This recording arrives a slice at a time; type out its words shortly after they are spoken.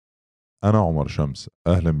أنا عمر شمس،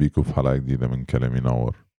 أهلا بيكم في حلقة جديدة من كلام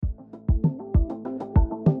ينور.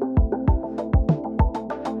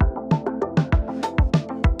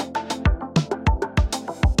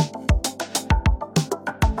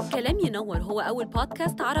 كلام ينور هو أول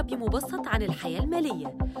بودكاست عربي مبسط عن الحياة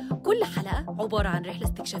المالية. كل حلقة عبارة عن رحلة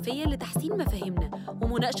استكشافية لتحسين مفاهيمنا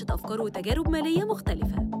ومناقشة أفكار وتجارب مالية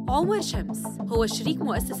مختلفة. عمر شمس هو شريك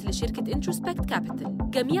مؤسس لشركة انتروسبكت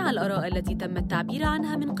كابيتال. جميع الآراء التي تم التعبير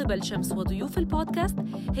عنها من قبل شمس وضيوف البودكاست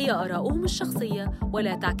هي آراؤهم الشخصية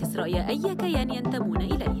ولا تعكس رأي أي كيان ينتمون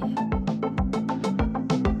إليه.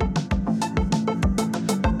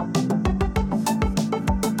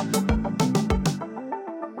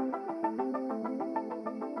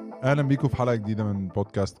 أهلا بيكم في حلقة جديدة من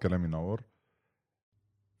بودكاست كلام ينور.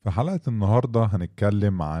 في حلقة النهاردة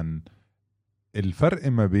هنتكلم عن الفرق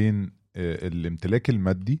ما بين الامتلاك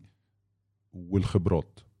المادي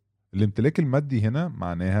والخبرات. الامتلاك المادي هنا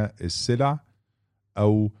معناها السلع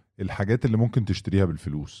أو الحاجات اللي ممكن تشتريها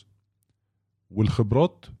بالفلوس،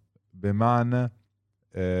 والخبرات بمعنى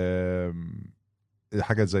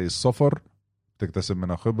حاجة زي السفر تكتسب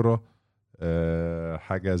منها خبرة،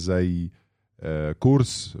 حاجة زي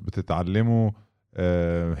كورس بتتعلمه،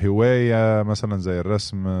 هواية مثلا زي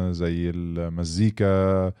الرسم، زي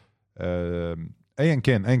المزيكا، ايا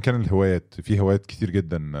كان الهوايات. في هوايات كتير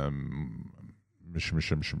جدا،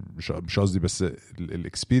 مش قصدي، بس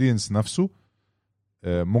الاكسبيرينس نفسه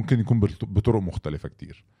ممكن يكون بطرق مختلفة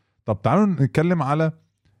كتير. طب تعالوا نتكلم على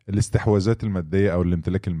الاستحواذات المادية او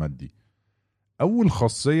الامتلاك المادي. اول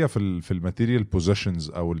خاصية في الماتيريال بوزيشنز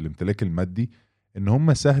او الامتلاك المادي ان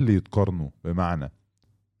هم سهل يتقارنوا، بمعنى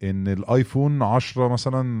ان الايفون 10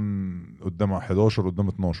 مثلا قدام 11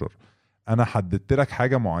 قدام 12، انا حددت لك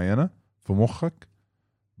حاجة معينة في مخك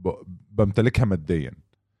بمتلكها ماديا،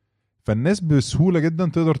 فالناس بسهولة جدا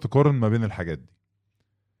تقدر تقارن ما بين الحاجات دي.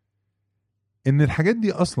 ان الحاجات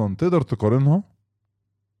دي اصلا تقدر تقارنها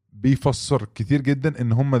بيفسر كتير جدا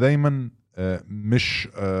ان هم دايما مش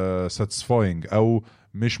satisfying او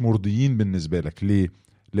مش مرضيين بالنسبة لك. ليه؟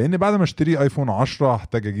 لان بعد ما اشتري ايفون 10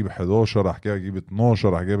 هحتاج اجيب 11، هحتاج اجيب 12،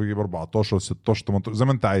 هحتاج اجيب 14 16 18 زي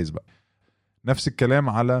ما انت عايز بقى. نفس الكلام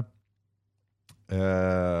على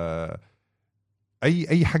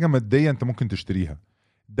اي حاجة مادية انت ممكن تشتريها،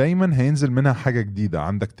 دايما هينزل منها حاجة جديدة.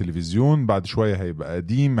 عندك تلفزيون بعد شوية هيبقى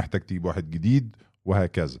قديم، محتاج تجيب واحد جديد،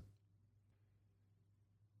 وهكذا.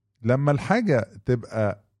 لما الحاجة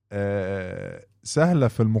تبقى سهلة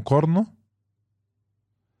في المقارنة،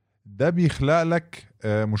 ده بيخلق لك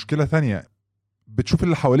مشكلة تانية. بتشوف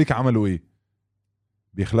اللي حواليك عملوا ايه،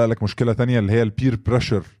 بيخلق لك مشكلة تانية اللي هي البير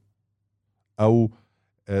بريشر او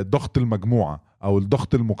ضغط المجموعة او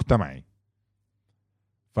الضغط المجتمعي.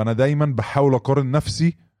 فانا دايما بحاول اقارن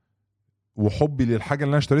نفسي وحبي للحاجة اللي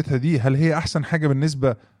انا اشتريتها دي، هل هي احسن حاجة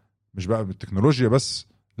بالنسبة، مش بقى بالتكنولوجيا بس،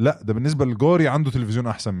 لا، ده بالنسبة لجاري عنده تلفزيون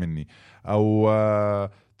احسن مني، او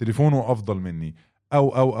تليفونه افضل مني،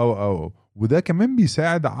 او وده كمان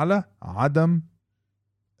بيساعد على عدم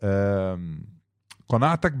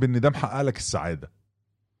قناعتك بان ده محقق لك السعادة.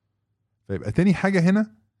 فيبقى تاني حاجة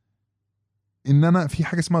هنا ان انا في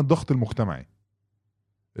حاجة اسمها الضغط المجتمعي.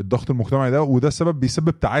 الضغط المجتمعي ده، وده سبب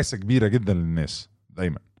بيسبب تعاسة كبيرة جدا للناس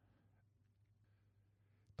دايما.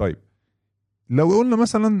 طيب لو قلنا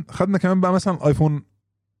مثلا خدنا كمان بقى مثلا ايفون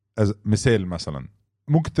مثال، مثلا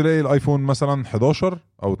ممكن تلاقي الايفون مثلا 11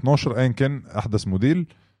 او 12 ايا كان احدث موديل،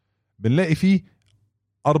 بنلاقي فيه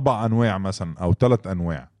 4 انواع مثلا او 3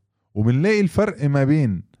 انواع، وبنلاقي الفرق ما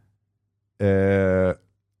بين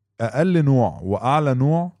اقل نوع واعلى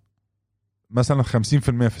نوع مثلا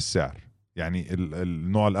 50% في السعر. يعني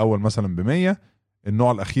النوع الاول مثلا ب100،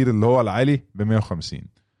 النوع الاخير اللي هو العالي ب150.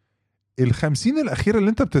 ال50 الاخيره اللي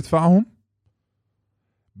انت بتدفعهم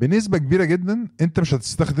بنسبه كبيره جدا انت مش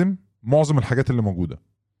هتستخدم معظم الحاجات اللي موجوده،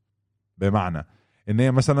 بمعنى ان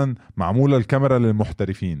هي مثلا معموله الكاميرا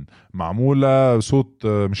للمحترفين، معموله صوت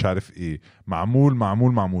مش عارف ايه،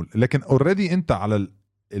 معمول، لكن اوريدي انت على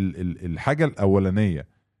الحاجه الاولانيه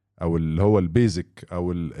او اللي هو البيزك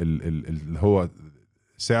او اللي هو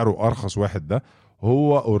سعره ارخص واحد، ده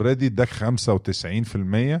هو اوريدي اداك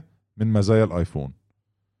 95% من مزايا الايفون.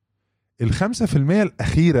 ال5%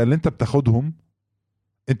 الاخيره اللي انت بتاخدهم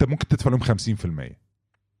انت ممكن تدفع لهم 50%.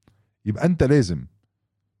 يبقى انت لازم،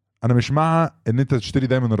 انا مش مع ان انت تشتري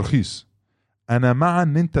دايما الرخيص، انا مع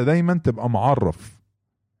ان انت دايما تبقى معرف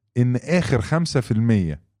ان اخر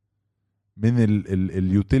 5% من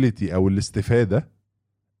اليوتيليتي او الاستفادة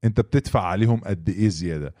انت بتدفع عليهم قد ايه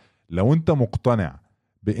زيادة. لو انت مقتنع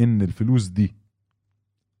بان الفلوس دي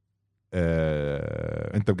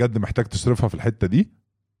انت بجد محتاج تصرفها في الحتة دي،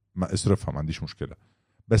 ما اصرفها، ما عنديش مشكلة،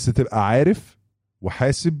 بس تبقى عارف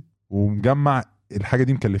وحاسب ومجمع الحاجه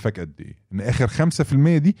دي مكلفاك قد ايه، ان اخر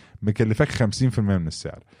 5% دي مكلفاك 50% من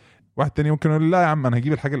السعر. واحد تاني ممكن يقول لا يا عم انا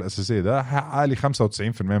هجيب الحاجه الاساسيه ده هحقق لي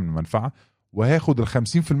 95% من المنفعه، وهاخد ال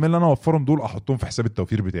 50% اللي انا اوفرهم دول احطهم في حساب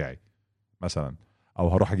التوفير بتاعي مثلا، او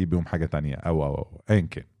هروح اجيب بيهم حاجه تانية او ايا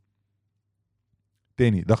كان.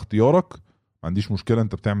 تاني ده اختيارك، ما عنديش مشكله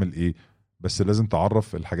انت بتعمل ايه، بس لازم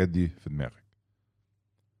تعرف الحاجات دي في دماغك.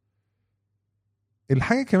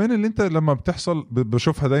 الحاجه كمان اللي انت لما بتحصل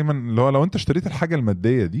بشوفها دايما، اللي هو لو انت اشتريت الحاجه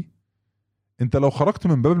الماديه دي، انت لو خرجت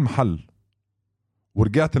من باب المحل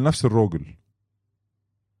ورجعت لنفس الراجل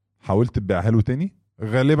حاولت تبيعها له تاني،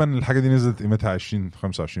 غالبا الحاجه دي نزلت قيمتها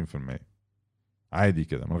 20-25% عادي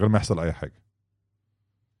كده من غير ما يحصل اي حاجه.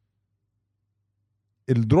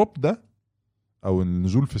 الدروب ده او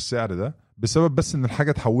النزول في السعر ده بسبب بس ان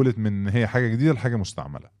الحاجه اتحولت من هي حاجه جديده لحاجه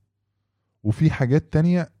مستعمله. وفي حاجات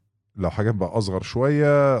تانية لو حاجات بقى اصغر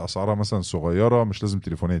شويه اسعارها مثلا صغيره، مش لازم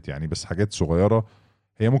تليفونات يعني، بس حاجات صغيره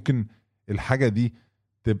هي ممكن الحاجه دي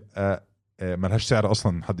تبقى ملهاش سعر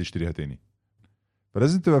اصلا حد يشتريها تاني.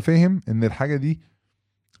 فلازم تبقى فاهم ان الحاجه دي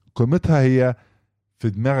قيمتها هي في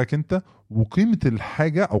دماغك انت، وقيمه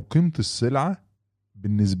الحاجه او قيمه السلعه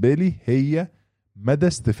بالنسبه لي هي مدى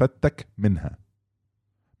استفادتك منها،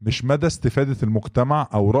 مش مدى استفاده المجتمع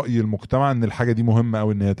او راي المجتمع ان الحاجه دي مهمه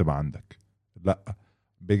او ان هي تبقى عندك. لا،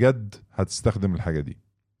 بجد هتستخدم الحاجه دي،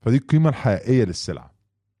 فدي القيمه الحقيقيه للسلعه.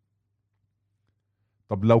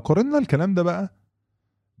 طب لو قارنا الكلام ده بقى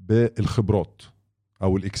بالخبرات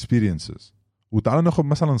او الاكسبيرينسز، وتعالى ناخد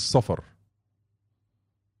مثلا السفر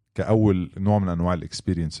كأول نوع من انواع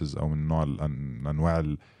الاكسبيرينسز او من نوع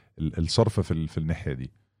انواع الصرف في الناحيه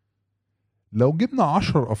دي. لو جبنا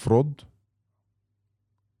 10 افراد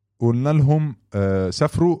قلنا لهم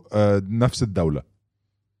سافروا نفس الدوله،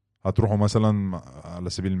 هتروحوا مثلا على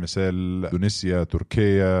سبيل المثال اندونيسيا،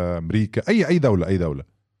 تركيا، امريكا، اي دوله،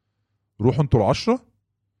 روحوا انتوا ال10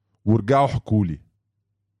 ورجعوا حكوا لي.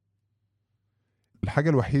 الحاجه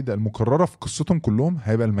الوحيده المكرره في قصتهم كلهم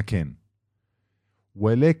هيبقى المكان،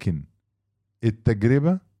 ولكن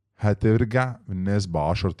التجربه هترجع من الناس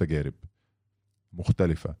ب10 تجارب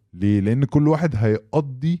مختلفه. ليه؟ لان كل واحد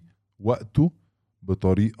هيقضي وقته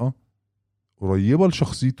بطريقه قريبه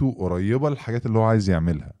لشخصيته، قريبه للحاجات اللي هو عايز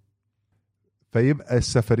يعملها. فيبقى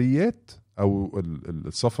السفريات او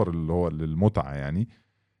السفر اللي هو للمتعه يعني،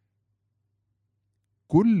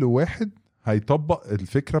 كل واحد هيطبق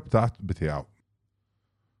الفكره بتاعه.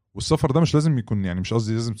 والسفر ده مش لازم يكون يعني، مش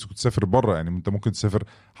قصدي لازم تسافر بره يعني، انت ممكن تسافر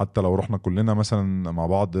حتى لو رحنا كلنا مثلا مع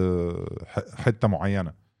بعض حته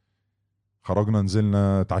معينه، خرجنا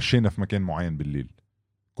نزلنا اتعشينا في مكان معين بالليل،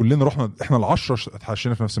 كلنا رحنا احنا ال10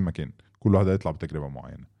 اتعشينا في نفس المكان، كل واحد هيطلع بتجربه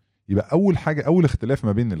معينه. يبقى اول حاجه، اول اختلاف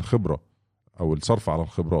ما بين الخبره او الصرف على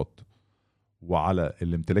الخبرات وعلى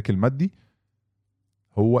الامتلاك المادي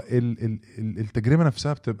هو التجربه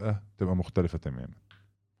نفسها بتبقى مختلفه تماما.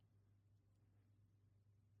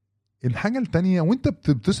 الحاجه التانية، وانت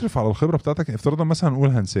بتصرف على الخبره بتاعتك، افترضا مثلا نقول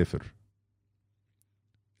هنسافر،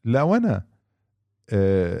 لو انا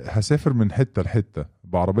هسافر من حته لحته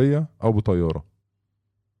بعربيه او بطياره،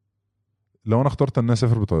 لو انا اخترت ان انا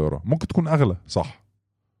اسافر بطياره ممكن تكون اغلى صح،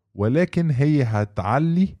 ولكن هي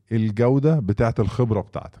هتعلي الجوده بتاعت الخبره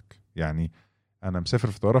بتاعتك. يعني انا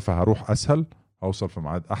مسافر في طياره فهروح اسهل، اوصل في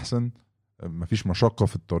ميعاد احسن، مفيش مشقه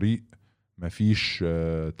في الطريق، مفيش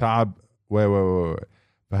تعب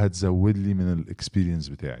فهتزود لي من الاكسبيرينس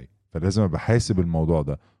بتاعي. فلازم ابقى حاسب الموضوع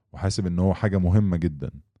ده وحاسب ان هو حاجه مهمه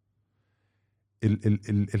جدا.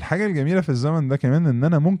 الحاجه الجميله في الزمن ده كمان ان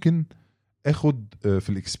انا ممكن اخد في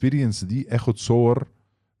الاكسبيرينس دي اخد صور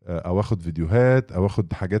او اخد فيديوهات او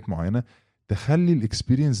اخد حاجات معينه تخلي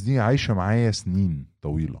الاكسبيرينس دي عايشه معايا سنين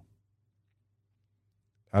طويله،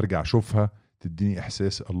 ارجع اشوفها تديني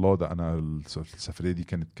احساس الله ده انا السفريه دي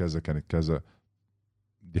كانت كذا.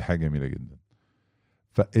 دي حاجه جميله جدا.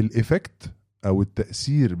 فالإفكت او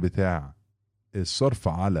التأثير بتاع الصرف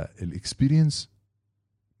على الاكسبيرينس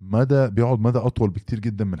بيقعد مدى اطول بكتير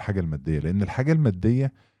جدا من الحاجه الماديه، لان الحاجه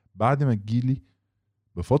الماديه بعد ما تجيلي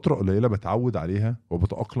بفتره قليله بتعود عليها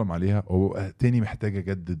وبتأقلم عليها وببقى تاني محتاج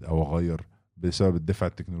اجدد او اغير بسبب الدفع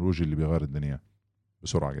التكنولوجي اللي بيغير الدنيا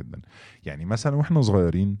بسرعه جدا. يعني مثلا واحنا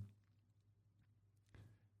صغيرين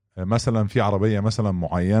مثلا في عربيه مثلا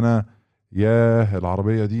معينه، يا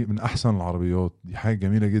العربيه دي من احسن العربيات، دي حاجه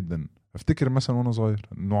جميله جدا، افتكر مثلا وانا صغير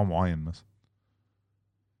نوع معين مثلا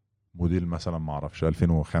موديل مثلا ما اعرفش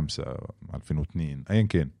 2005 2002 ايا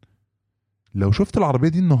كان، لو شفت العربيه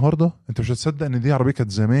دي النهارده انت مش هتصدق ان دي عربيه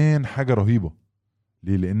كانت زمان حاجه رهيبه.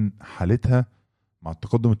 ليه؟ لان حالتها مع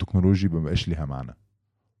التقدم التكنولوجي ما بقاش ليها معنى،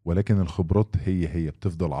 ولكن الخبرات هي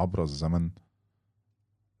بتفضل عبر الزمن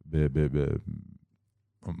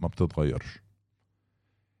ما بتتغيرش.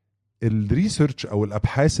 الريسيرش او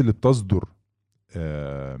الابحاث اللي بتصدر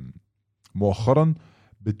مؤخرا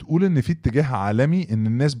بتقول ان في اتجاه عالمي ان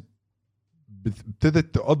الناس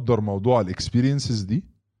ابتدت تقدر موضوع الاكسبيرينسز دي،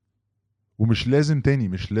 ومش لازم تاني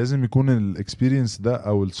مش لازم يكون الاكسبيرينس ده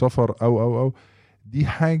او السفر او دي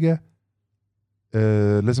حاجة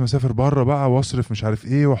لازم اسافر بره بقى واصرف مش عارف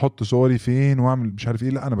ايه واحط صوري فين واعمل مش عارف ايه.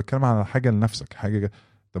 لا، انا بتكلم على حاجة لنفسك، حاجة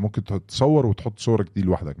انت ممكن تصور وتحط صورك دي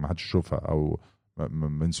لوحدك ما حدش يشوفها، او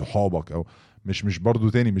من صحابك، او مش برضو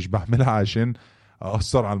تاني مش بعملها عشان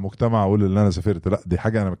اثر على المجتمع اقول ان انا سافرت. لا، دي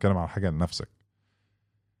حاجة انا بتكلم على حاجة لنفسك.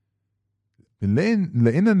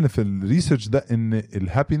 لقينا ان في الريسيرش ده ان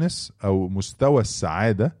الهابينس او مستوى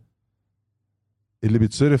السعادة اللي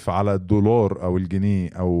بيتصرف على الدولار او الجنيه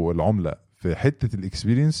او العملة في حتة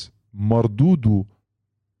الاكسبيرينس مردوده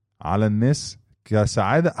على الناس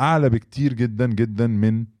كسعادة اعلى بكتير جدا جدا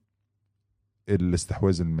من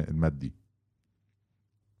الاستحواذ المادي.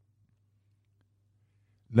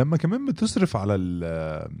 لما كمان بتصرف على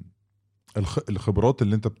الخبرات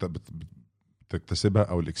اللي انت بتكتسبها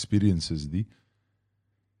او الاكسبيرينسز دي،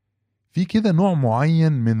 في كده نوع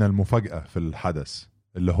معين من المفاجأة في الحدث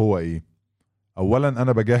اللي هو ايه؟ اولا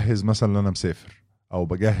انا بجهز مثلا ان انا مسافر، او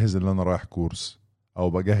بجهز ان انا رايح كورس، او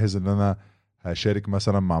بجهز ان انا هشارك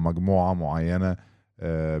مثلا مع مجموعة معينة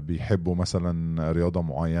بيحبوا مثلا رياضة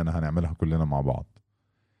معينة هنعملها كلنا مع بعض.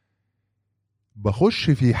 بخش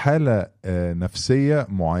في حالة نفسية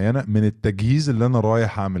معينة من التجهيز اللي انا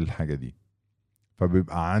رايح اعمل الحاجة دي،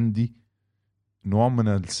 فبيبقى عندي نوع من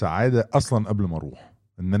السعادة اصلا قبل ما اروح،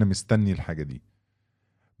 ان انا مستني الحاجة دي.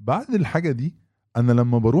 بعد الحاجة دي انا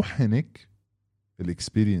لما بروح هناك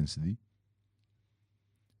الاكسبيرينس دي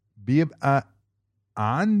بيبقى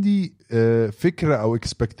عندي فكرة او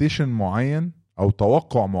اكسبكتيشن معين او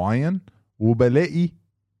توقع معين، وبلاقي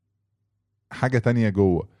حاجة تانية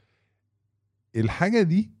جوه. الحاجة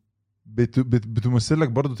دي بتمثل لك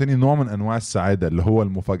برضو تاني نوع من انواع السعادة اللي هو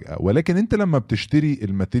المفاجأة. ولكن انت لما بتشتري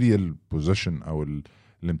الماتيريال بوزيشن او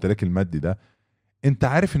الامتلاك المادي ده، انت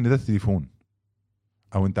عارف ان ده تليفون،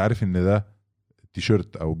 او انت عارف ان ده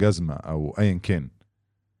تيشيرت او جزمة او ايا كان.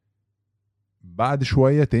 بعد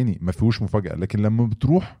شوية تاني ما فيهوش مفاجأة. لكن لما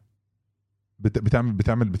بتروح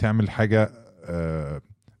بتعمل حاجة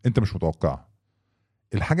انت مش متوقعها.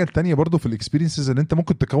 الحاجة التانية برضو في الاكسبيرينسز ان انت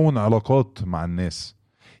ممكن تكون علاقات مع الناس.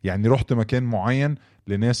 يعني رحت مكان معين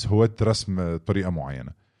لناس هواة رسم طريقة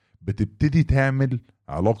معينة، بتبتدي تعمل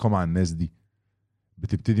علاقة مع الناس دي،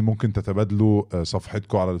 بتبتدي ممكن تتبادلوا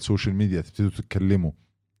صفحتكم على السوشيال ميديا، تبتدوا تتكلموا،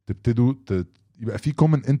 تبتدوا يبقى في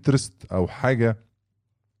كومن انترست او حاجة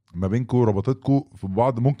ما بينكم ربطتكم في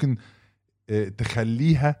بعض، ممكن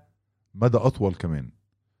تخليها مدى اطول كمان.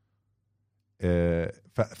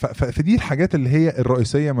 فدي الحاجات اللي هي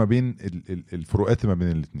الرئيسية ما بين الفروقات ما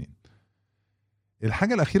بين الاثنين.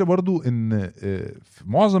 الحاجة الأخيرة برضو ان في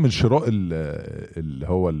معظم الشراء اللي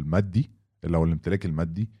هو المادي اللي هو الامتلاك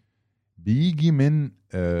المادي بيجي من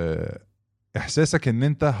احساسك ان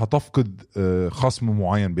انت هتفقد خصم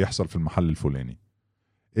معين بيحصل في المحل الفلاني.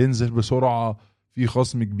 انزل بسرعة، في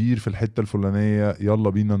خصم كبير في الحتة الفلانية، يلا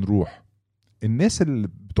بينا نروح. الناس اللي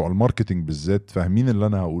بتوع الماركتينج بالذات فاهمين اللي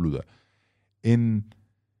انا هقوله ده، ان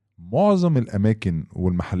معظم الاماكن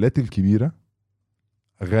والمحلات الكبيرة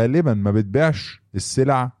غالبا ما بتبيعش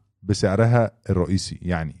السلع بسعرها الرئيسي.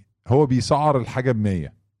 يعني هو بيسعر الحاجة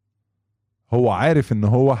ب100، هو عارف ان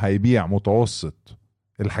هو هيبيع متوسط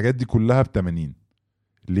الحاجات دي كلها ب80.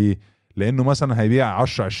 ليه؟ لانه مثلا هيبيع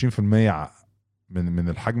 10-20% من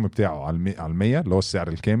الحجم بتاعه على 100 اللي هو السعر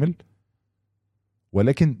الكامل،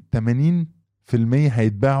 ولكن 80%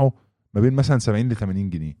 هيتباعوا ما بين مثلا 70-80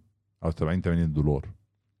 جنيه او 70-80 دولار.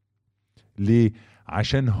 ليه؟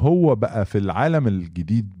 عشان هو بقى في العالم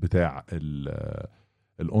الجديد بتاع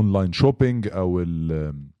الاونلاين شوبينج او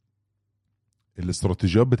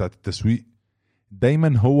الاستراتيجيات بتاعت التسويق،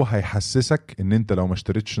 دايما هو هيحسسك ان انت لو ما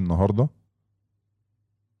اشتريتش النهاردة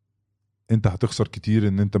انت هتخسر كتير،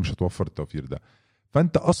 ان انت مش هتوفر التوفير ده.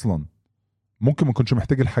 فانت اصلا ممكن ما كنتش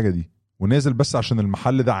محتاج الحاجة دي ونازل بس عشان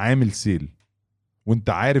المحل ده عامل سيل، وانت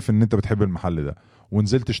عارف ان انت بتحب المحل ده،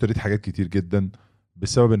 ونزلت اشتريت حاجات كتير جدا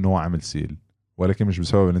بسبب ان هو عامل سيل، ولكن مش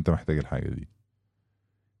بسبب ان انت محتاج الحاجة دي.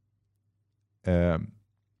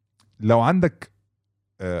 لو عندك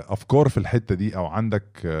افكار في الحتة دي او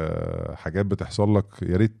عندك حاجات بتحصل لك،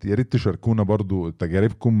 يا ريت تشاركونا برضو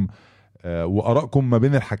تجاربكم وارائكم ما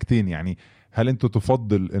بين الحاجتين. يعني هل انت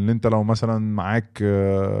تفضل ان انت لو مثلا معاك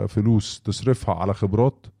فلوس تصرفها على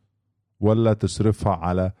خبرات، ولا تصرفها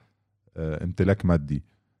على امتلاك مادي؟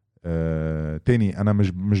 تاني انا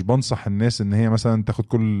مش بنصح الناس ان هي مثلا تاخد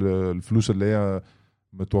كل الفلوس اللي هي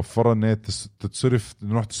متوفرة ان هي تتصرف،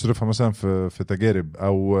 نروح تصرفها مثلا في تجارب،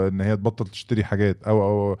 او ان هي تبطل تشتري حاجات،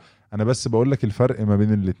 او انا بس بقول لك الفرق ما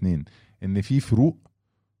بين الاتنين، ان في فروق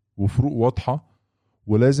وفروق واضحة،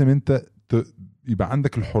 ولازم انت يبقى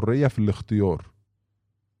عندك الحرية في الاختيار.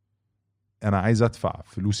 انا عايز ادفع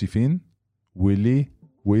فلوسي فين وليه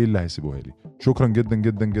وايه اللي هيسيبوها لي. شكرا جدا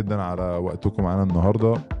جدا جدا على وقتكم معنا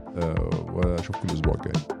النهاردة، واشوفكم الاسبوع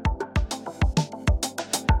الجاي.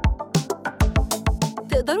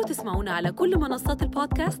 تقدروا تسمعونا على كل منصات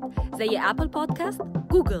البودكاست زي أبل بودكاست،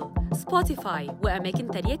 جوجل، سبوتيفاي وأماكن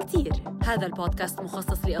تانية كتير. هذا البودكاست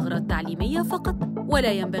مخصص لأغراض تعليمية فقط،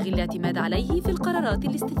 ولا ينبغي الاعتماد عليه في القرارات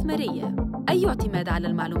الاستثمارية. أي اعتماد على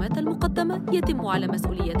المعلومات المقدمة يتم على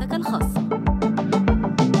مسؤوليتك الخاصة.